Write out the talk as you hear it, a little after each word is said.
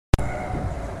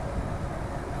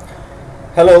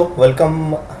Hello,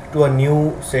 welcome to a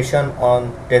new session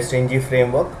on TESTNG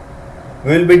framework.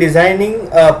 We will be designing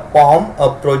a POM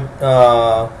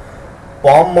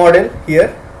model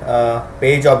here,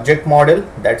 page object model.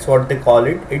 That's what they call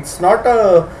it. It's not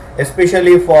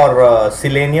especially for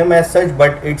Selenium as such,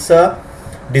 but it's a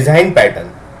design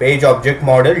pattern, page object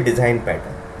model design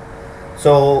pattern.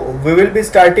 So we will be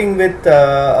starting with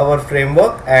our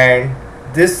framework, and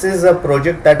this is a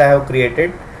project that I have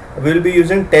created. We will be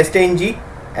using TESTNG,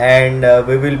 and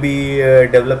we will be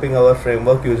developing our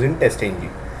framework using TESTNG.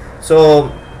 So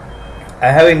I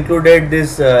have included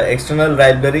this external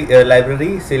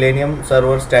library Selenium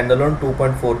Server Standalone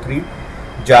 2.43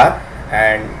 jar,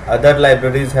 and other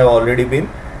libraries have already been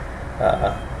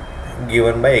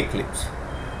given by Eclipse.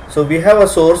 So we have a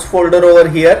source folder over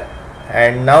here,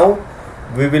 and now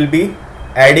we will be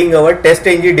adding our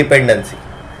TESTNG dependency.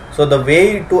 So the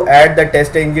way to add the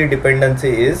TESTNG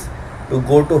dependency is to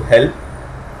go to help,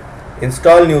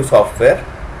 install new software,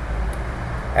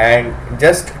 and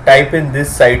just type in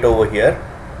this site over here,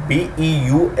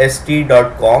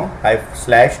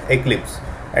 beust.com/eclipse,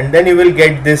 and then you will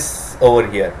get this over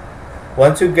here.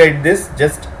 Once you get this,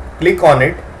 just click on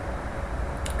it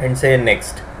and say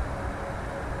next.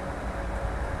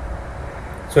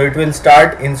 So it will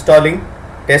start installing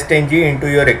TESTNG into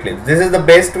your Eclipse. This is the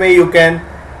best way you can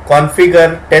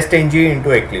configure TESTNG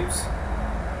into Eclipse.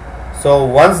 So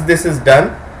once this is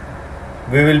done,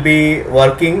 we will be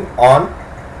working on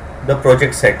the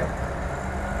project setup.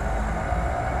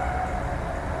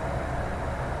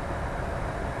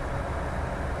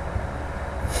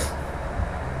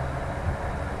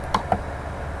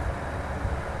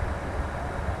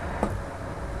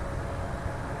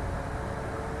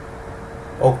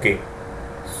 Okay,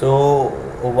 so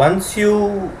once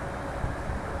you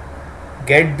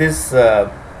get this,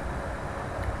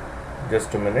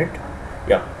 just a minute,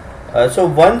 yeah. So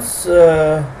once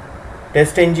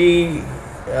TESTNG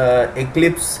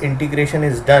Eclipse integration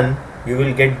is done, you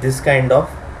will get this kind of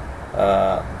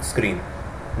screen.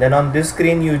 Then on this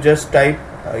screen you just type,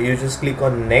 you just click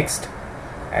on next,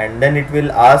 and then it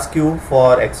will ask you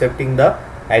for accepting the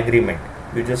agreement.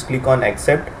 You just click on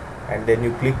accept, and then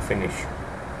you click finish.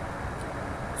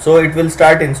 So it will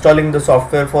start installing the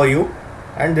software for you,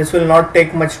 and this will not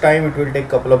take much time. It will take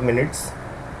couple of minutes.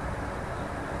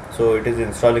 So it is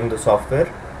installing the software.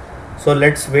 So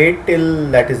let's wait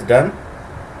till that is done.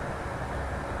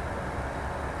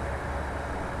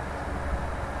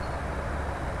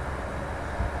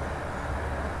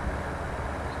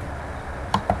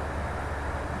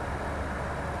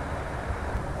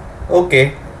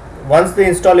 Okay, once the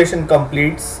installation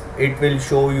completes, it will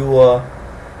show you a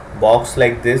box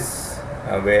like this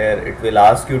where it will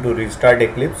ask you to restart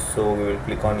Eclipse. So we will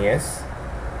click on yes,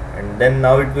 and then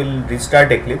now it will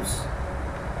restart Eclipse,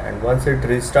 and once it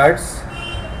restarts,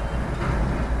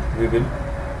 we will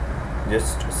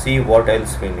just see what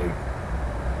else we need.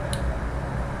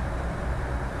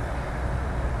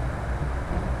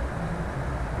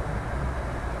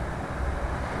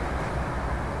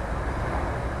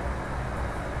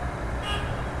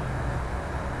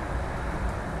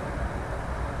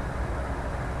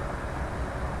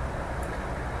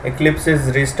 Eclipse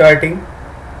is restarting.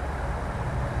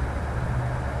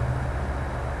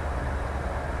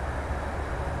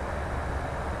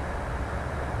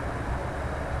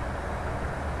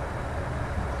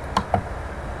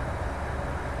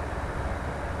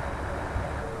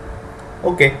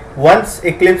 Okay, once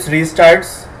Eclipse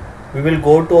restarts, we will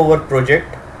go to our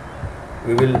project.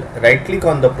 We will right click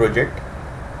on the project,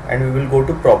 and we will go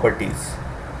to properties.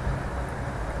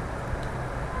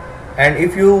 And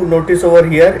if you notice over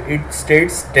here, it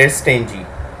states TESTNG.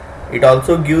 It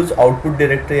also gives output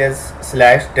directory as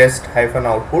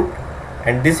 /test-output,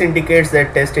 and this indicates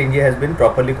that TESTNG has been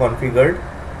properly configured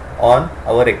on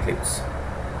our Eclipse.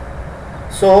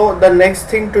 So the next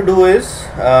thing to do is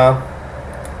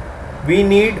we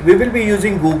will be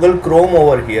using Google Chrome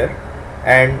over here,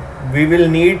 and we will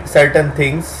need certain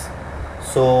things.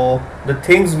 So the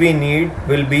things we need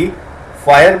will be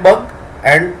Firebug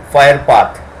and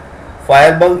Firepath.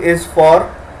 Firebug is for,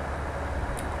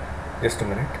 just a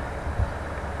minute.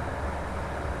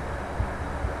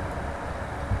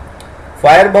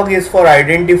 Firebug is for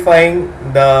identifying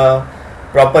the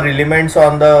proper elements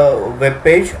on the web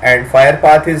page, and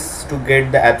Firepath is to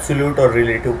get the absolute or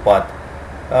relative path.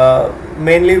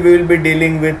 Mainly we will be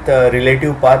dealing with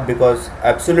relative path, because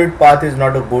absolute path is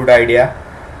not a good idea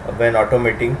when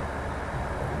automating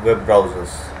web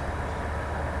browsers.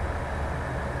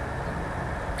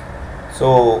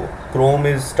 So Chrome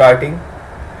is starting.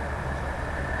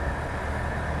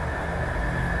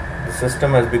 The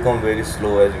system has become very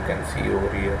slow, as you can see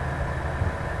over here.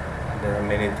 There are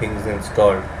many things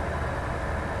installed.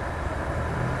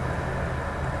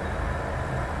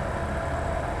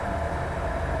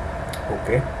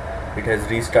 Okay, it has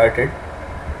restarted.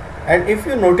 And if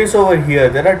you notice over here,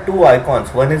 there are two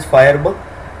icons. One is Firebug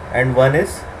and one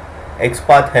is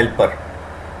XPath helper.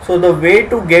 So the way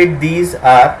to get these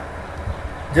are,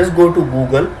 just go to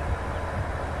Google,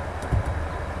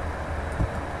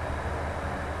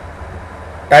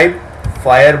 type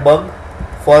Firebug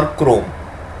for Chrome.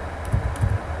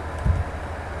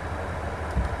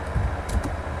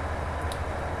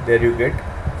 There you get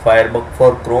Firebug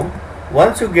for Chrome.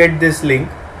 Once you get this link,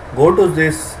 go to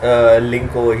this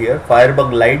link over here,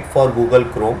 Firebug Lite for Google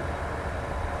Chrome.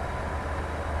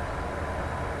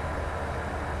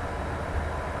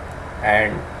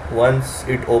 And once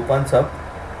it opens up,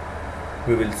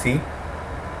 we will see.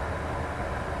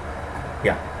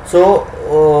 Yeah, so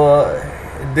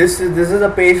this is a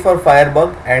page for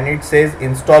Firebug and it says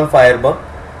install Firebug.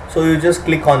 So you just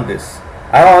click on this.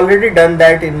 I have already done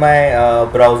that in my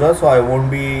browser, so I won't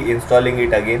be installing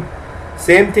it again.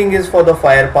 Same thing is for the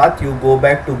FirePath. You go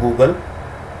back to Google,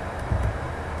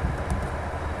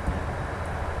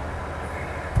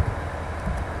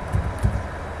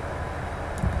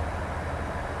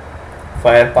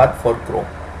 FirePath for Chrome.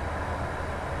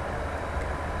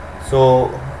 So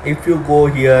if you go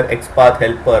here, XPath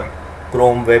helper,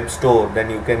 Chrome web store, then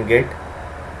you can get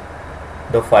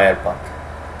the FirePath.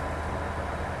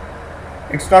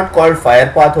 It's not called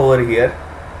FirePath over here,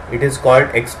 it is called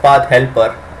XPath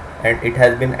helper, and it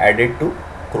has been added to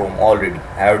Chrome already.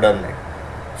 I have done that.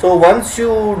 So once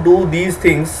you do these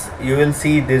things, you will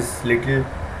see this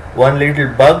one little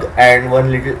bug and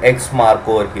one little X mark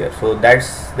over here. So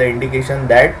that's the indication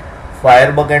that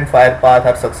Firebug and FirePath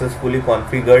are successfully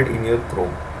configured in your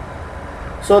Chrome.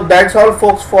 So that's all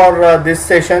folks for this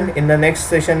session. In the next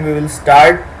session we will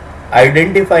start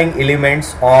identifying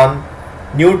elements on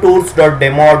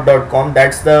newtools.demoapp.com.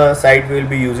 That's the site we will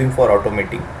be using for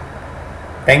automating.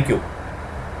 Thank you.